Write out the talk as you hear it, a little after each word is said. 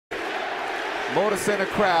Motor Center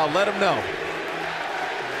crowd, let them know.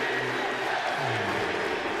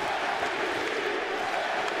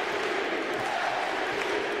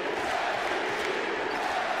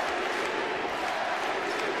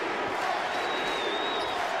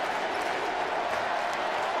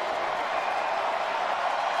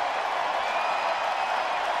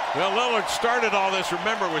 Well, Lillard started all this,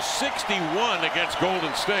 remember, with 61 against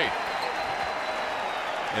Golden State.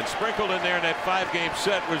 And sprinkled in there in that 5-game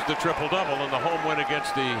set was the triple-double and the home win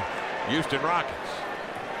against the Houston Rockets.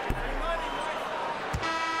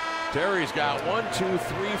 Terry's got 1, 2,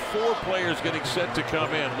 3, 4 players getting set to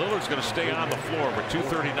come in. Lillard's going to stay on the floor with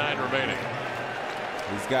 2:39 remaining.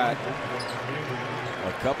 He's got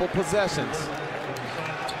a couple possessions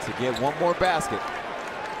to get one more basket.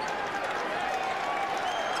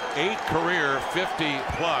 8 career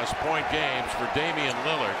 50-plus point games for Damian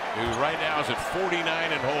Lillard, who right now is at 49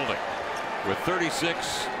 and holding with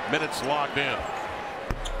 36 minutes logged in.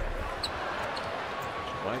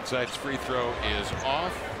 Whiteside's free throw is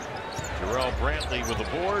off. Jarrell Brantley with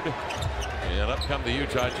the board, and up come the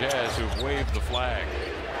Utah Jazz, who've waved the flag.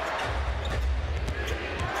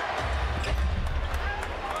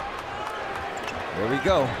 There we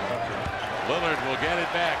go. Lillard will get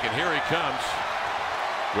it back, and here he comes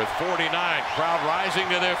with 49. Crowd rising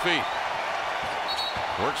to their feet.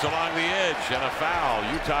 Works along the edge, and a foul.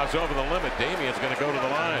 Utah's over the limit. Damian's going to go to the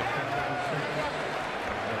line.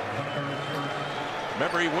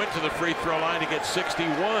 Remember, he went to the free throw line to get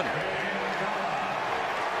 61.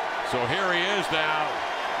 So here he is now.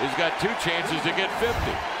 He's got 2 chances to get 50.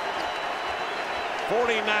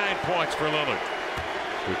 49 points for Lillard,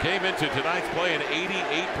 who came into tonight's play an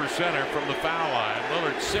 88%er from the foul line.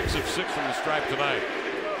 Lillard 6 of 6 from the stripe tonight.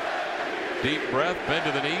 Deep breath, bend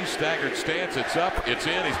to the knees, staggered stance. It's up, it's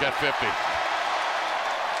in. He's got 50.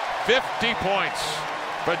 50 points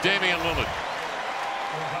for Damian Lillard.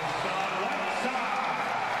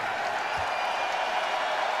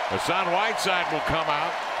 Hassan Whiteside will come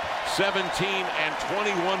out. 17 and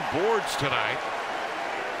 21 boards tonight,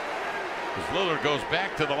 as Lillard goes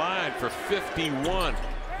back to the line for 51.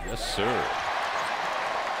 Yes, sir.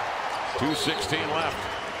 2:16 left.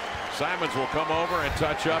 Simons will come over and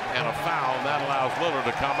touch up, and a foul, and that allows Lillard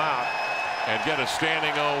to come out and get a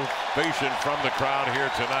standing ovation from the crowd here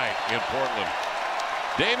tonight in Portland.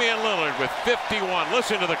 Damian Lillard with 51.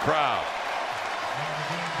 Listen to the crowd.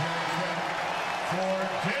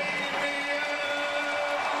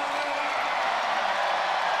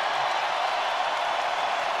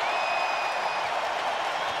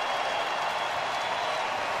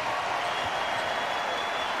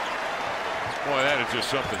 Boy, that is just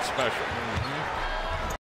something special.